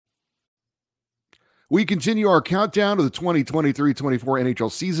We continue our countdown to the 2023-24 NHL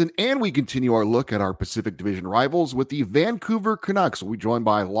season, and we continue our look at our Pacific Division rivals with the Vancouver Canucks. We'll be joined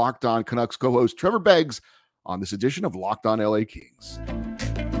by Locked On Canucks co-host Trevor Beggs on this edition of Locked On LA Kings.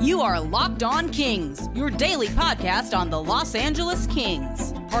 You are Locked On Kings, your daily podcast on the Los Angeles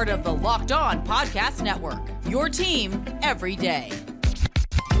Kings. Part of the Locked On Podcast Network, your team every day.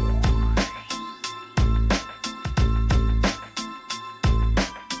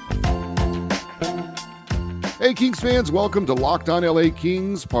 Hey, Kings fans, welcome to Locked On LA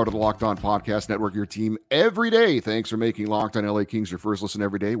Kings, part of the Locked On Podcast Network, your team every day. Thanks for making Locked On LA Kings your first listen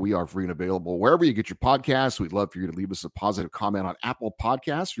every day. We are free and available wherever you get your podcasts. We'd love for you to leave us a positive comment on Apple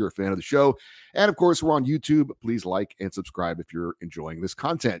Podcasts if you're a fan of the show. And of course, we're on YouTube. Please like and subscribe if you're enjoying this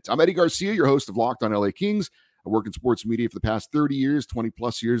content. I'm Eddie Garcia, your host of Locked On LA Kings. I work in sports media for the past 30 years, 20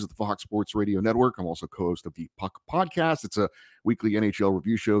 plus years at the Fox Sports Radio Network. I'm also co-host of the Puck Podcast. It's a weekly NHL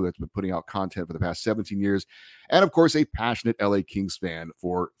review show that's been putting out content for the past 17 years. And of course, a passionate LA Kings fan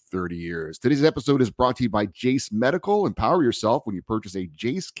for 30 years. Today's episode is brought to you by Jace Medical. Empower yourself when you purchase a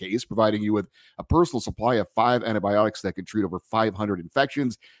Jace case, providing you with a personal supply of 5 antibiotics that can treat over 500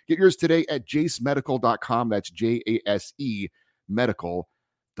 infections. Get yours today at jacemedical.com. That's Jase medical.com.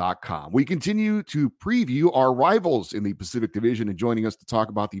 We continue to preview our rivals in the Pacific Division, and joining us to talk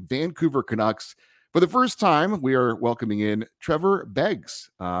about the Vancouver Canucks for the first time, we are welcoming in Trevor Beggs.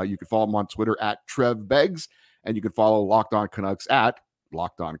 You can follow him on Twitter at Trev Beggs, and you can follow Locked On Canucks at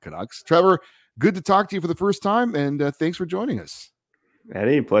Locked On Canucks. Trevor, good to talk to you for the first time, and thanks for joining us.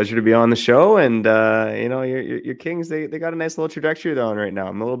 Eddie, pleasure to be on the show. And your Kings, they got a nice little trajectory they're on right now.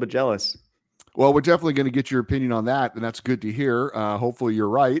 I'm a little bit jealous. Well, we're definitely going to get your opinion on that, and that's good to hear. Hopefully you're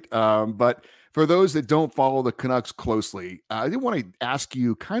right. But for those that don't follow the Canucks closely, I did want to ask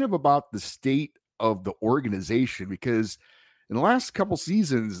you kind of about the state of the organization, because in the last couple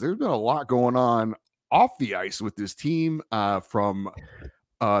seasons, there's been a lot going on off the ice with this team, from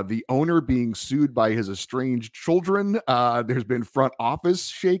the owner being sued by his estranged children. There's been front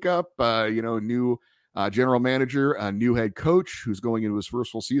office shakeup, new general manager, a new head coach who's going into his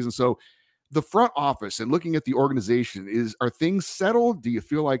first full season. So the front office and looking at the organization, are things settled? Do you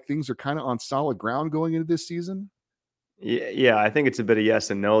feel like things are kind of on solid ground going into this season? Yeah, I think it's a bit of yes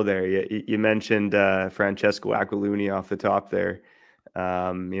and no there. You mentioned Francesco Aquilini off the top there.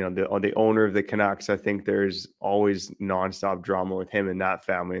 The owner of the Canucks. I think there's always nonstop drama with him and that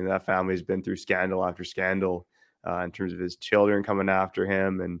family. And that family's been through scandal after scandal in terms of his children coming after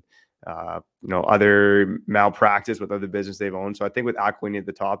him and other malpractice with other business they've owned. So I think with Aquilini at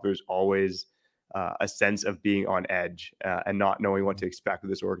the top, there's always a sense of being on edge and not knowing what to expect with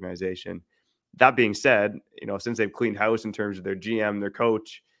this organization. That being said, since they've cleaned house in terms of their GM, their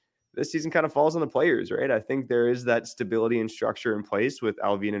coach, this season kind of falls on the players, right? I think there is that stability and structure in place with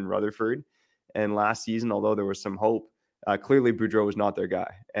Alvin and Rutherford. And last season, although there was some hope, clearly Boudreau was not their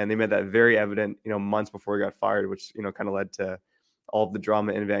guy. And they made that very evident, months before he got fired, which, kind of led to all of the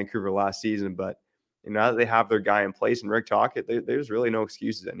drama in Vancouver last season. But now that they have their guy in place and Rick Tocchet, there's really no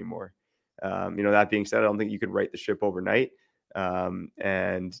excuses anymore. That being said, I don't think you could right the ship overnight. I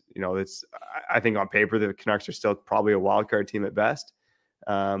think on paper, the Canucks are still probably a wild card team at best.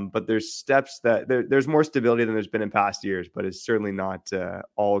 But there's steps that there's more stability than there's been in past years, but it's certainly not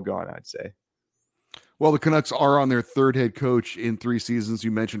all gone, I'd say. Well, the Canucks are on their third head coach in 3 seasons. You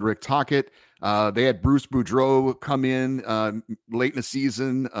mentioned Rick Tocchet. They had Bruce Boudreau come in late in the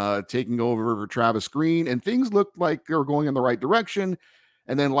season, taking over for Travis Green, and things looked like they were going in the right direction.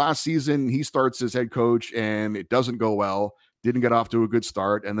 And then last season, he starts as head coach, and it doesn't go well. Didn't get off to a good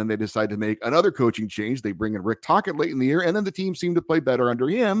start, and then they decide to make another coaching change. They bring in Rick Tocchet late in the year, and then the team seemed to play better under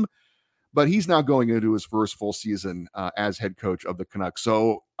him. But he's now going into his first full season as head coach of the Canucks.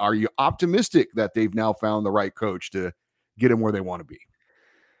 So are you optimistic that they've now found the right coach to get him where they want to be?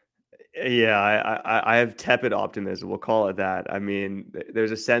 Yeah, I have tepid optimism. We'll call it that. I mean,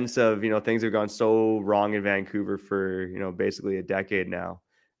 there's a sense of, things have gone so wrong in Vancouver for, basically a decade now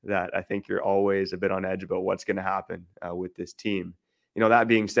that I think you're always a bit on edge about what's going to happen with this team. That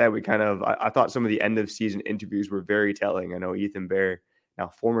being said, I thought some of the end of season interviews were very telling. I know Ethan Bear, now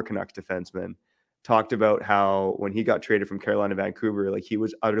former Canucks defenseman, talked about how when he got traded from Carolina to Vancouver, he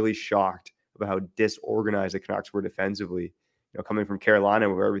was utterly shocked about how disorganized the Canucks were defensively. Coming from Carolina,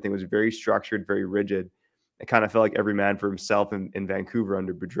 where everything was very structured, very rigid, it kind of felt like every man for himself in Vancouver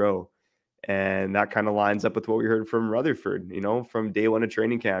under Boudreau. And that kind of lines up with what we heard from Rutherford. From day one of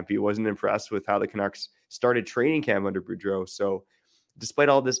training camp, he wasn't impressed with how the Canucks started training camp under Boudreau. So despite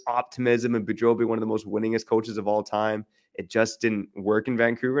all this optimism and Boudreau being one of the most winningest coaches of all time, it just didn't work in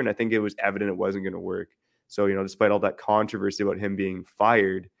Vancouver. And I think it was evident it wasn't going to work. So, despite all that controversy about him being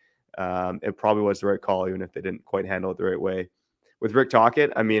fired, it probably was the right call, even if they didn't quite handle it the right way. With Rick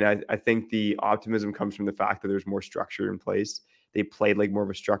Tocchet, I mean, I think the optimism comes from the fact that there's more structure in place. They played like more of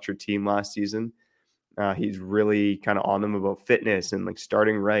a structured team last season. He's really kind of on them about fitness and like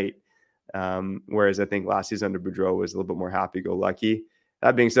starting right. Whereas I think last season under Boudreau was a little bit more happy-go-lucky.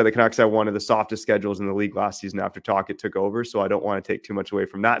 That being said, the Canucks had one of the softest schedules in the league last season after Tocchet took over, so I don't want to take too much away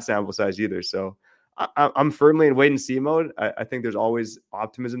from that sample size either. So I'm firmly in wait-and-see mode. I think there's always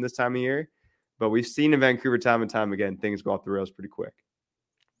optimism this time of year, but we've seen in Vancouver time and time again, things go off the rails pretty quick.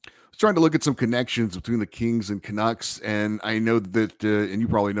 I was trying to look at some connections between the Kings and Canucks, and I know that, and you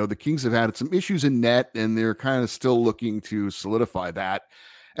probably know, the Kings have had some issues in net, and they're kind of still looking to solidify that.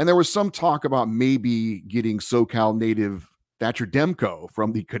 And there was some talk about maybe getting SoCal native Thatcher Demko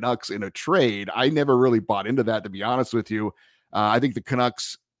from the Canucks in a trade. I never really bought into that, to be honest with you. I think the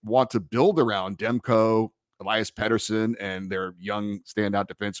Canucks want to build around Demko, Elias Pettersson, and their young standout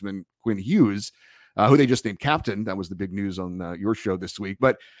defenseman, Quinn Hughes, who they just named captain. That was the big news on your show this week.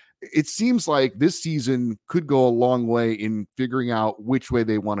 But it seems like this season could go a long way in figuring out which way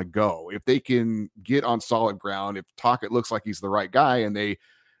they want to go. If they can get on solid ground, if Tocchet looks like he's the right guy and they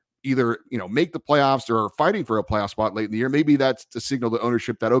either, make the playoffs or are fighting for a playoff spot late in the year, maybe that's to signal to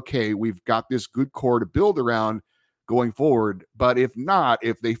ownership that, okay, we've got this good core to build around going forward. But if not,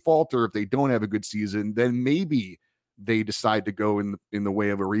 if they falter, if they don't have a good season, then maybe they decide to go in the way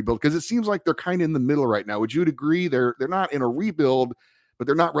of a rebuild, because it seems like they're kind of in the middle right now. Would you agree? They're not in a rebuild, but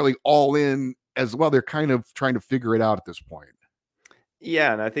they're not really all in as well. They're kind of trying to figure it out at this point.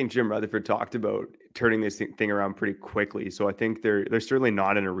 Yeah, and I think Jim Rutherford talked about turning this thing around pretty quickly. So I think they're certainly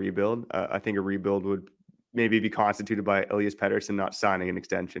not in a rebuild. I think a rebuild would maybe be constituted by Elias Pettersson not signing an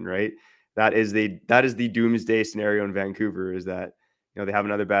extension, right? That is the doomsday scenario in Vancouver, is that they have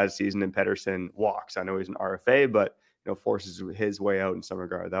another bad season and Pettersson walks. I know he's an RFA, but forces his way out in some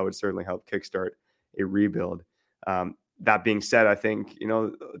regard. That would certainly help kickstart a rebuild. That being said, I think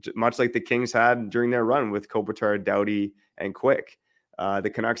much like the Kings had during their run with Kopitar, Doughty, and Quick, the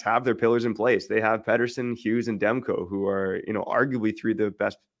Canucks have their pillars in place. They have Pettersson, Hughes, and Demko, who are, arguably three of the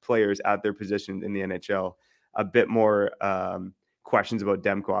best players at their position in the NHL. A bit more questions about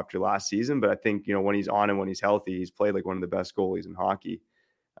Demko after last season, but I think, when he's on and when he's healthy, he's played like one of the best goalies in hockey.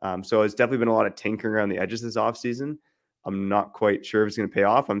 So it's definitely been a lot of tinkering around the edges this offseason. I'm not quite sure if it's going to pay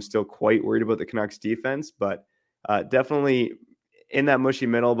off. I'm still quite worried about the Canucks defense, but definitely in that mushy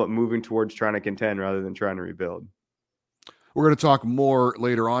middle, but moving towards trying to contend rather than trying to rebuild. We're going to talk more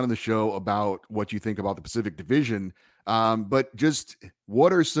later on in the show about what you think about the Pacific Division. But just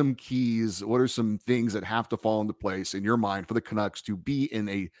what are some keys? What are some things that have to fall into place in your mind for the Canucks to be in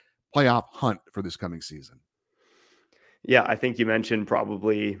a playoff hunt for this coming season? Yeah, I think you mentioned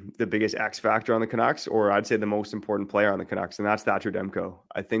probably the biggest X factor on the Canucks, or I'd say the most important player on the Canucks, and that's Thatcher Demko.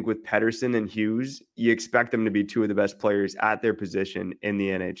 I think with Pettersson and Hughes, you expect them to be two of the best players at their position in the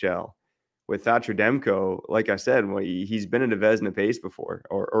NHL. With Thatcher Demko, like I said, he's been in a Vezina pace before,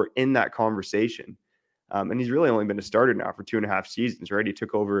 or in that conversation. And he's really only been a starter now for 2.5 seasons, right? He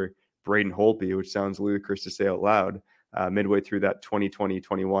took over Braden Holtby, which sounds ludicrous to say out loud, midway through that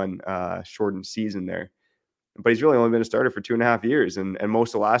 2020-21 shortened season there. But he's really only been a starter for 2.5 years. And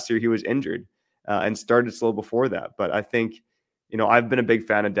most of last year he was injured and started slow before that. But I think, I've been a big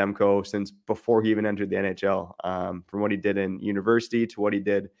fan of Demko since before he even entered the NHL, from what he did in university to what he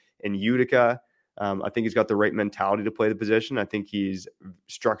did in Utica. I think he's got the right mentality to play the position. I think he's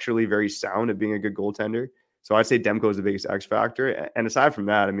structurally very sound at being a good goaltender. So I'd say Demko is the biggest X factor. And aside from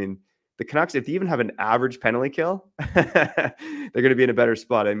that, I mean, the Canucks, if they even have an average penalty kill, they're going to be in a better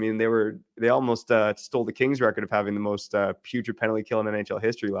spot. I mean, they almost stole the Kings record of having the most putrid penalty kill in NHL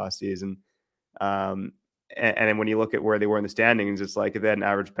history last season. And when you look at where they were in the standings, it's like if they had an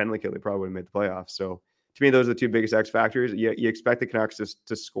average penalty kill, they probably would have made the playoffs. So to me, those are the two biggest X factors. You expect the Canucks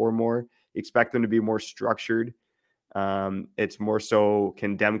to score more. You expect them to be more structured. It's more so,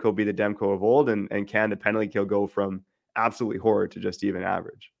 can Demko be the Demko of old? And can the penalty kill go from absolutely horrid to just even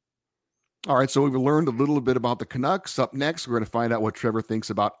average? All right, so we've learned a little bit about the Canucks. Up next, we're going to find out what Trevor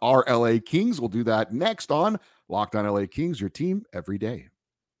thinks about our LA Kings. We'll do that next on Locked On LA Kings, your team every day.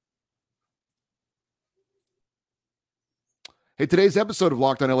 Hey, today's episode of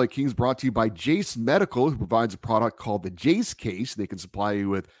Locked On LA Kings brought to you by Jace Medical, who provides a product called the Jace Case. They can supply you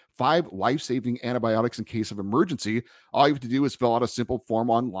with 5 life-saving antibiotics in case of emergency. All you have to do is fill out a simple form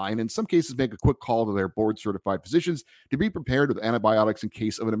online. In some cases, make a quick call to their board-certified physicians to be prepared with antibiotics in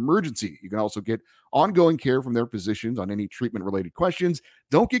case of an emergency. You can also get ongoing care from their physicians on any treatment-related questions.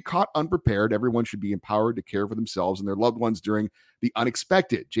 Don't get caught unprepared. Everyone should be empowered to care for themselves and their loved ones during the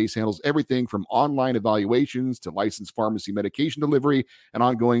unexpected. Jace handles everything from online evaluations to licensed pharmacy medication delivery and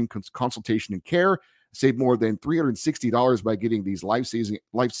ongoing consultation and care. Save more than $360 by getting these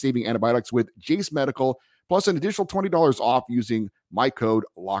life-saving antibiotics with Jace Medical, plus an additional $20 off using my code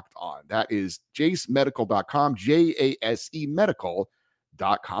Locked On. That is jacemedical.com, JASE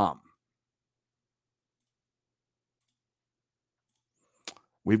medical.com.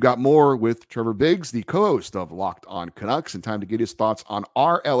 We've got more with Trevor Biggs, the co-host of Locked On Canucks, and time to get his thoughts on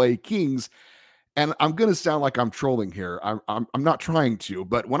our LA Kings. And I'm going to sound like I'm trolling here. I'm not trying to,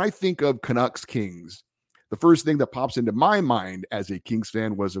 but when I think of Canucks Kings, the first thing that pops into my mind as a Kings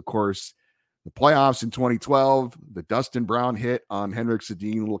fan was, of course, the playoffs in 2012, the Dustin Brown hit on Henrik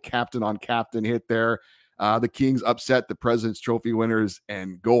Sedin, little captain on captain hit there. The Kings upset the President's Trophy winners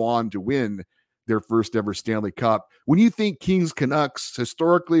and go on to win their first ever Stanley Cup. When you think Kings Canucks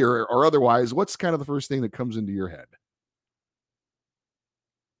historically or otherwise, what's kind of the first thing that comes into your head?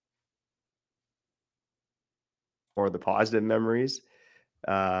 Or the positive memories.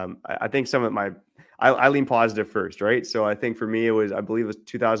 I think some of I lean positive first, right? So I think for me, I believe it was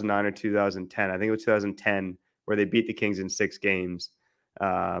 2009 or 2010. I think it was 2010 where they beat the Kings in 6 games.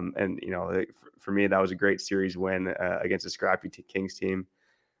 And, for me, that was a great series win against a scrappy Kings team.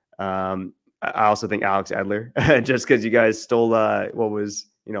 I also think Alex Edler, just because you guys stole what was,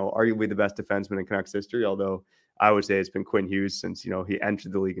 arguably the best defenseman in Canucks history, although I would say it's been Quinn Hughes since, he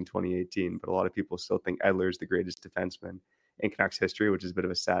entered the league in 2018. But a lot of people still think Edler is the greatest defenseman in Canucks history, which is a bit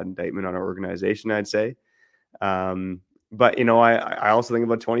of a sad indictment on our organization, I'd say. But, I also think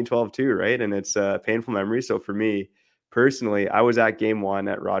about 2012 too, right? And it's a painful memory. So for me personally, I was at game 1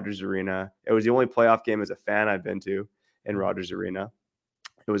 at Rogers Arena. It was the only playoff game as a fan I've been to in Rogers Arena.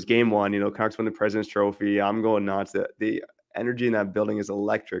 It was game 1, Canucks won the President's Trophy. I'm going nuts. The energy in that building is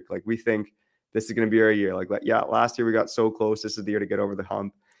electric. Like, we think this is going to be our year. Like, last year we got so close. This is the year to get over the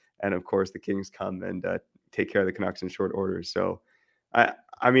hump. And of course, the Kings come and take care of the Canucks in short order. So,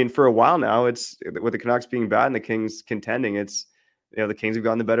 I mean, for a while now, it's with the Canucks being bad and the Kings contending, it's, the Kings have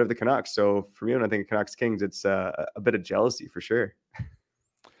gotten the better of the Canucks. So for me, when I think of Canucks Kings, it's a bit of jealousy for sure.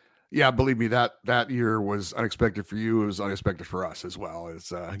 Yeah, believe me, that year was unexpected for you. It was unexpected for us as well.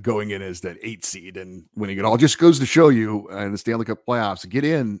 As going in as that 8 seed and winning it all just goes to show you in the Stanley Cup playoffs, get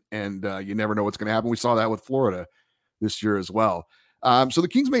in and you never know what's going to happen. We saw that with Florida this year as well. So the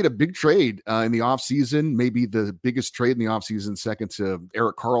Kings made a big trade in the offseason, maybe the biggest trade in the offseason, second to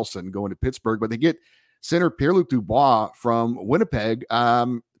Erik Karlsson going to Pittsburgh, but they get center Pierre-Luc Dubois from Winnipeg.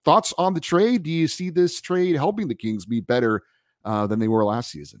 Thoughts on the trade? Do you see this trade helping the Kings be better than they were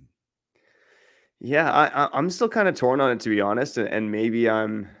last season? Yeah, I'm still kind of torn on it, to be honest. And maybe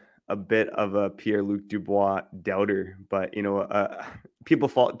I'm a bit of a Pierre-Luc Dubois doubter, but people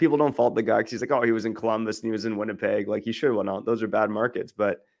don't fault the guy because he's like, oh, he was in Columbus and he was in Winnipeg. Like, he should have went out. Those are bad markets.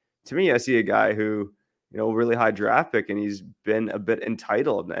 But to me, I see a guy who, really high draft pick, and he's been a bit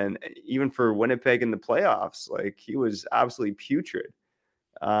entitled. And even for Winnipeg in the playoffs, like, he was absolutely putrid.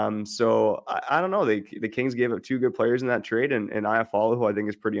 So I don't know. The Kings gave up 2 good players in that trade, and Iafallo, who I think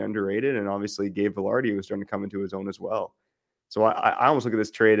is pretty underrated, and obviously Gabe Vilardi, who was starting to come into his own as well. So I almost look at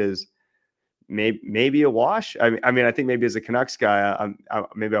this trade as maybe a wash. I mean, I think maybe as a Canucks guy,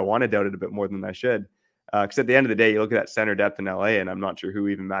 maybe I want to doubt it a bit more than I should. Because at the end of the day, you look at that center depth in LA, and I'm not sure who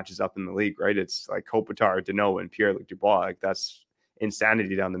even matches up in the league, right? It's like Kopitar, Deneau, and Pierre-Luc Dubois. Like, that's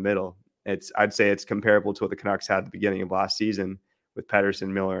insanity down the middle. I'd say it's comparable to what the Canucks had at the beginning of last season with Pettersson,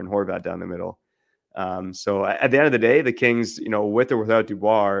 Miller, and Horvat down the middle. So at the end of the day, the Kings, with or without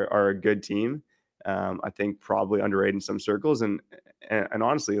Dubois, are a good team. I think probably underrated in some circles. And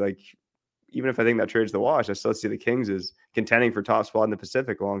honestly, like, even if I think that trade's the wash, I still see the Kings as contending for top spot in the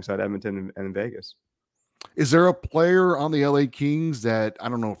Pacific alongside Edmonton and Vegas. Is there a player on the LA Kings that, I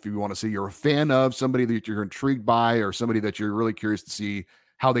don't know if you want to say you're a fan of, somebody that you're intrigued by, or somebody that you're really curious to see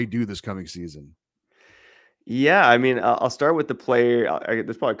how they do this coming season? Yeah, I mean, I'll start with the player.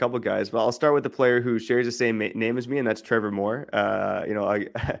 There's probably a couple of guys, but I'll start with the player who shares the same name as me, and that's Trevor Moore.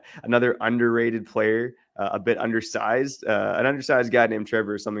 Another underrated player, a bit undersized. An undersized guy named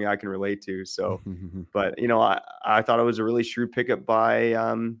Trevor is something I can relate to. So, but I thought it was a really shrewd pickup by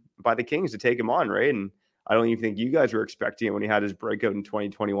the Kings to take him on, right? And I don't even think you guys were expecting it when he had his breakout in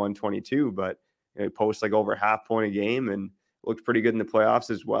 2021-22, but he posted like over half point a game and looked pretty good in the playoffs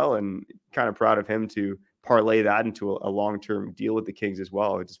as well. And kind of proud of him to parlay that into a long-term deal with the Kings as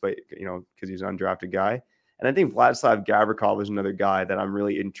well, despite, because he's an undrafted guy. And I think Vladislav Gavrikov is another guy that I'm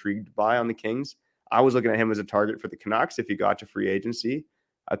really intrigued by on the Kings. I was looking at him as a target for the Canucks if he got to free agency.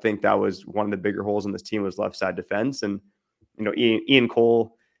 I think that was one of the bigger holes in this team was left side defense. And, Ian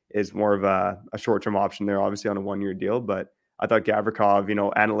Cole is more of a short-term option there, obviously on a 1-year deal. But I thought Gavrikov,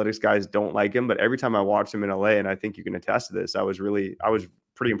 analytics guys don't like him, but every time I watched him in LA, and I think you can attest to this, I was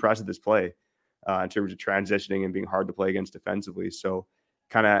pretty impressed with this play in terms of transitioning and being hard to play against defensively. So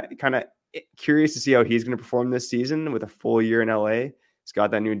kind of curious to see how he's going to perform this season with a full year in LA. He's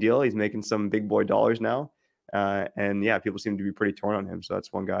got that new deal. He's making some big boy dollars now. And yeah, people seem to be pretty torn on him. So that's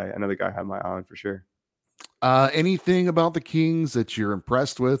another guy I have my eye on for sure. Anything about the Kings that you're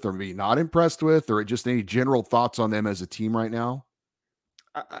impressed with or maybe not impressed with, or just any general thoughts on them as a team right now?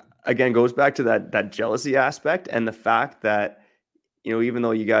 Again, goes back to that jealousy aspect and the fact that, even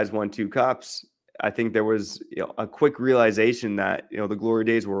though you guys won 2 cups, I think there was a quick realization that, the glory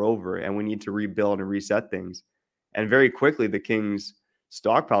days were over and we need to rebuild and reset things. And very quickly, the Kings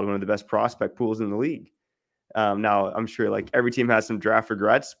stockpiled one of the best prospect pools in the league. Now, I'm sure like every team has some draft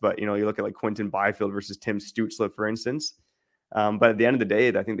regrets, but, you look at like Quinton Byfield versus Tim Stützle, for instance. But at the end of the day,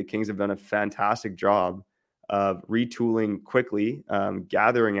 I think the Kings have done a fantastic job of retooling quickly,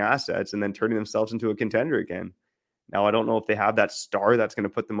 gathering assets, and then turning themselves into a contender again. Now, I don't know if they have that star that's going to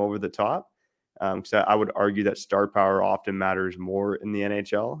put them over the top. Because I would argue that star power often matters more in the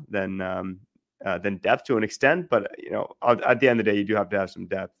NHL than depth to an extent. But, at the end of the day, you do have to have some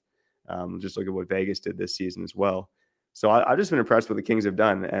depth. Just look at what Vegas did this season as well. So I've just been impressed with what the Kings have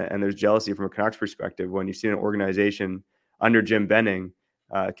done. And there's jealousy from a Canucks perspective when you see an organization under Jim Benning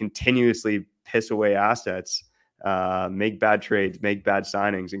continuously piss away assets, make bad trades, make bad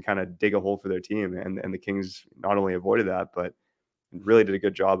signings, and kind of dig a hole for their team. And the Kings not only avoided that, but really did a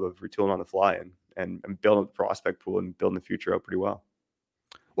good job of retooling on the fly and building the prospect pool and building the future out pretty well.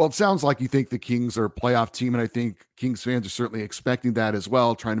 Well, it sounds like you think the Kings are a playoff team, and I think Kings fans are certainly expecting that as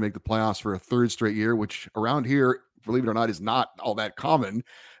well, trying to make the playoffs for a 3rd straight year, which around here, believe it or not, is not all that common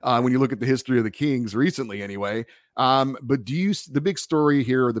when you look at the history of the Kings recently anyway. But the big story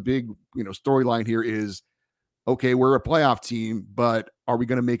here, or the big storyline here is, okay, we're a playoff team, but are we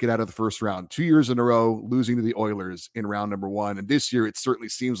going to make it out of the first round? 2 years in a row, losing to the Oilers in round number 1. And this year, it certainly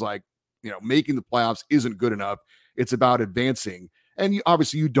seems like, making the playoffs isn't good enough. It's about advancing. And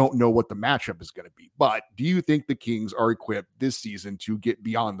obviously you don't know what the matchup is going to be, but do you think the Kings are equipped this season to get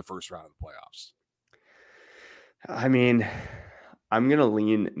beyond the first round of the playoffs? I mean, I'm going to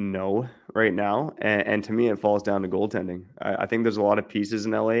lean no right now. And to me, it falls down to goaltending. I think there's a lot of pieces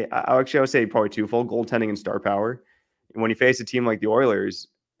in LA. I would say probably twofold: goaltending and star power. When you face a team like the Oilers,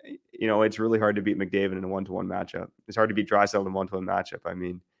 it's really hard to beat McDavid in a 1-to-1 matchup. It's hard to beat Draisaitl in a 1-to-1 matchup. I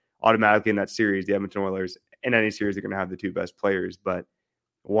mean, automatically in that series, the Edmonton Oilers, in any series, they're going to have the 2 best players. But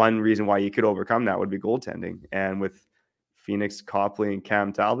one reason why you could overcome that would be goaltending. And with Phoenix, Copley, and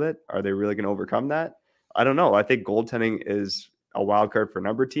Cam Talbot, are they really going to overcome that? I don't know. I think goaltending is a wild card for a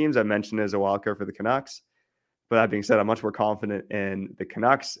number of teams. I mentioned it as a wild card for the Canucks. But that being said, I'm much more confident in the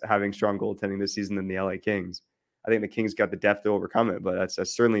Canucks having strong goaltending this season than the LA Kings. I think the Kings got the depth to overcome it, but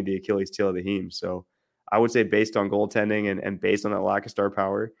that's certainly the Achilles heel of the team. So I would say based on goaltending and based on that lack of star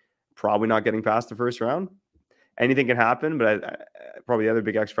power, probably not getting past the first round. Anything can happen, but probably the other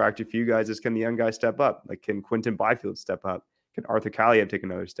big X factor for you guys is, can the young guys step up? Like, can Quinton Byfield step up? Can Arthur Kaliyev take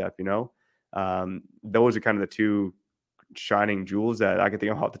another step? Those are kind of the 2 shining jewels that I can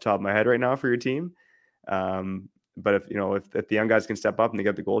think of off the top of my head right now for your team. But if the young guys can step up and they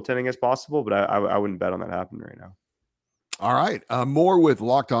get the goaltending as possible, but I wouldn't bet on that happening right now. All right. More with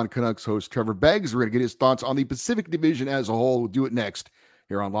Locked On Canucks host Trevor Beggs. We're going to get his thoughts on the Pacific Division as a whole. We'll do it next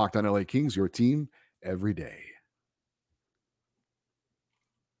here on Locked On LA Kings, your team every day.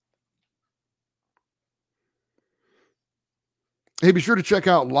 Hey, be sure to check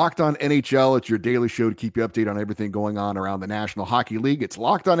out Locked On NHL. It's your daily show to keep you updated on everything going on around the National Hockey League. It's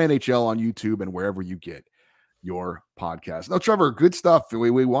Locked On NHL on YouTube and wherever you get your podcast. Now, Trevor, good stuff.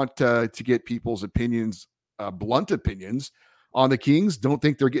 We want to get people's opinions, blunt opinions on the Kings. Don't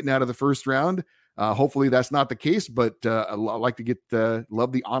think they're getting out of the first round. Hopefully that's not the case, but I like to get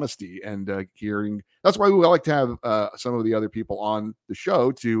love the honesty and hearing. That's why we like to have some of the other people on the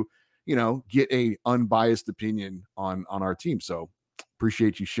show to get a unbiased opinion on our team. So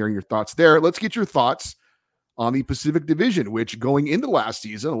appreciate you sharing your thoughts there. Let's get your thoughts on the Pacific Division, which going into last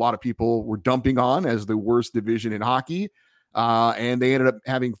season, a lot of people were dumping on as the worst division in hockey. And they ended up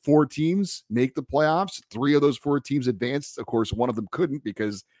having 4 teams make the playoffs. 3 of those 4 teams advanced. Of course, one of them couldn't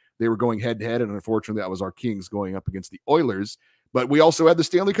because they were going head to head. And unfortunately, that was our Kings going up against the Oilers. But we also had the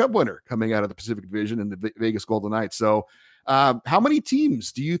Stanley Cup winner coming out of the Pacific Division in the Vegas Golden Knights. So how many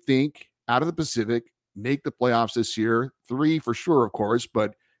teams do you think out of the Pacific make the playoffs this year? 3 for sure, of course,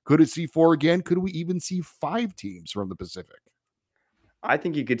 but could it see 4 again? Could we even see 5 teams from the Pacific? I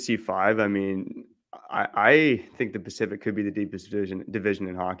think you could see 5. I mean, I think the Pacific could be the deepest division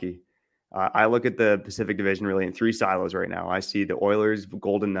in hockey. I look at the Pacific Division really in 3 silos right now. I see the Oilers,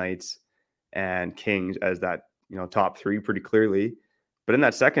 Golden Knights, and Kings as that, top 3 pretty clearly. But in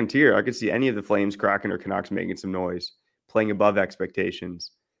that second tier, I could see any of the Flames, Kraken, or Canucks making some noise, playing above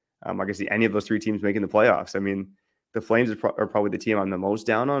expectations. I could see any of those 3 teams making the playoffs. I mean, the Flames are probably the team I'm the most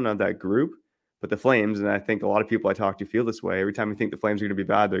down on of that group. But the Flames, and I think a lot of people I talk to feel this way, every time you think the Flames are going to be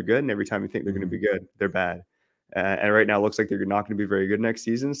bad, they're good. And every time you think they're going to be good, they're bad. And right now it looks like they're not going to be very good next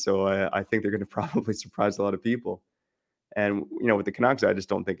season. So I think they're going to probably surprise a lot of people. And, with the Canucks, I just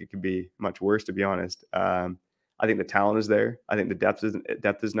don't think it could be much worse, to be honest. I think the talent is there. I think the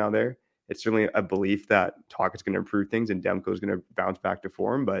depth is now there. It's certainly a belief that Talk is going to improve things and Demko is going to bounce back to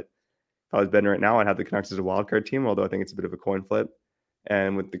form. But if I was betting right now, I'd have the Canucks as a wildcard team, although I think it's a bit of a coin flip.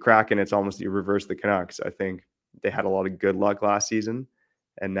 And with the Kraken, it's almost you reverse the Canucks. I think they had a lot of good luck last season.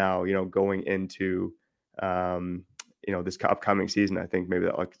 And now, going into, this upcoming season, I think maybe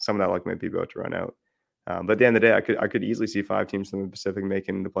some of that luck might be about to run out. But at the end of the day, I could easily see 5 teams from the Pacific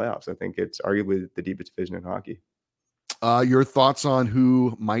making the playoffs. I think it's arguably the deepest division in hockey. Your thoughts on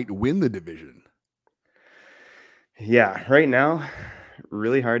who might win the division? Yeah, right now,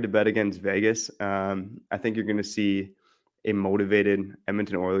 really hard to bet against Vegas. I think you're going to see a motivated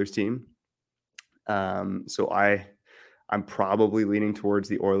Edmonton Oilers team. So I'm probably leaning towards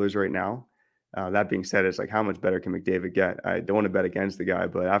the Oilers right now. That being said, it's like, how much better can McDavid get? I don't want to bet against the guy,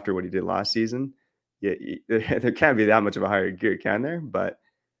 but after what he did last season, there can't be that much of a higher gear, can there? But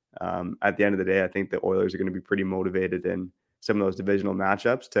at the end of the day, I think the Oilers are going to be pretty motivated in some of those divisional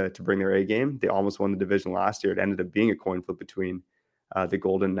matchups to bring their A game. They almost won the division last year. It ended up being a coin flip between the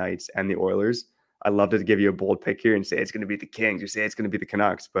Golden Knights and the Oilers. I'd love to give you a bold pick here and say it's going to be the Kings or say it's going to be the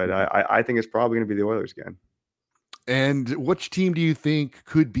Canucks, but I think it's probably going to be the Oilers again. And which team do you think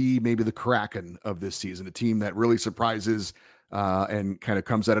could be maybe the Kraken of this season, a team that really surprises and kind of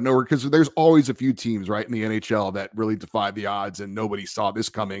comes out of nowhere? Because there's always a few teams, right, in the NHL that really defy the odds and nobody saw this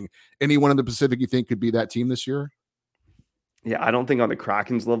coming. Anyone in the Pacific you think could be that team this year? Yeah, I don't think on the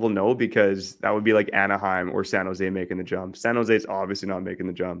Kraken's level, no, because that would be like Anaheim or San Jose making the jump. San Jose is obviously not making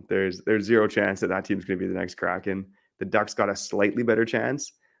the jump. There's zero chance that team's going to be the next Kraken. The Ducks got a slightly better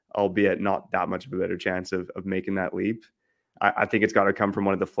chance, albeit not that much of a better chance of making that leap. I think it's got to come from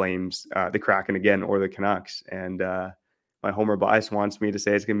one of the Flames, the Kraken again, or the Canucks. And my homer bias wants me to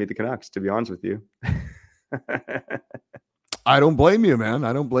say it's going to be the Canucks, to be honest with you. I don't blame you, man.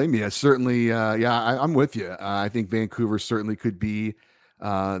 I don't blame you. Certainly, I'm with you. I think Vancouver certainly could be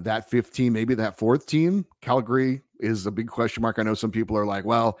that 5th team, maybe that 4th team. Calgary is a big question mark. I know some people are like,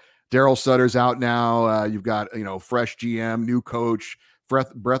 well, Daryl Sutter's out now. You've got, fresh GM, new coach,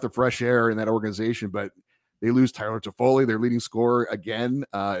 breath of fresh air in that organization, but they lose Tyler Toffoli, their leading scorer again.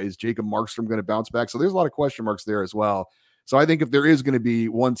 Is Jacob Markstrom going to bounce back? So there's a lot of question marks there as well. So I think if there is going to be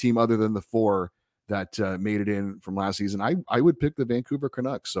one team other than the 4 that made it in from last season, I would pick the Vancouver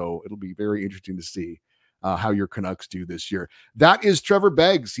Canucks. So it'll be very interesting to see how your Canucks do this year. That is Trevor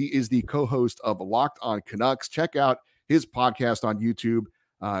Beggs. He is the co-host of Locked On Canucks. Check out his podcast on YouTube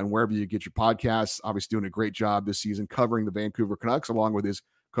and wherever you get your podcasts. Obviously doing a great job this season covering the Vancouver Canucks along with his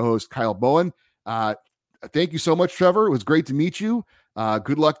co-host Kyle Bowen. Thank you so much, Trevor. It was great to meet you.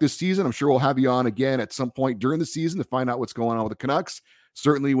 Good luck this season. I'm sure we'll have you on again at some point during the season to find out what's going on with the Canucks.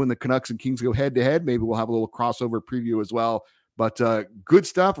 Certainly when the Canucks and Kings go head to head, maybe we'll have a little crossover preview as well. But good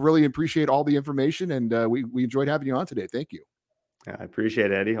stuff. Really appreciate all the information. And we enjoyed having you on today. Thank you. I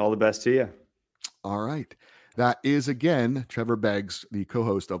appreciate it, Eddie. All the best to you. All right. That is, again, Trevor Beggs, the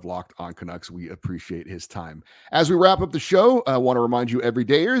co-host of Locked On Canucks. We appreciate his time. As we wrap up the show, I want to remind you,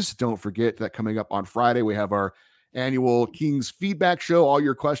 everydayers, don't forget that coming up on Friday, we have our annual Kings feedback show. All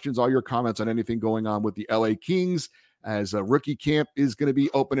your questions, all your comments on anything going on with the LA Kings, as a rookie camp is going to be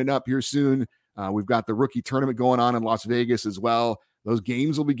opening up here soon. We've got the rookie tournament going on in Las Vegas as well. Those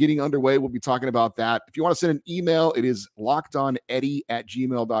games will be getting underway. We'll be talking about that. If you want to send an email, it is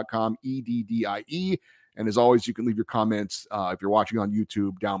lockedoneddie@gmail.com, EDDIE. And as always, you can leave your comments if you're watching on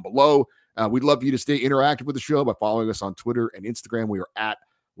YouTube down below. We'd love for you to stay interactive with the show by following us on Twitter and Instagram. We are at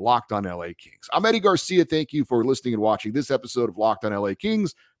Locked On LA Kings. I'm Eddie Garcia. Thank you for listening and watching this episode of Locked On LA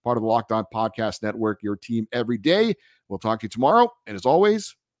Kings, part of the Locked On Podcast Network, your team every day. We'll talk to you tomorrow. And as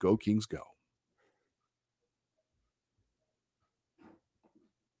always, go Kings, go.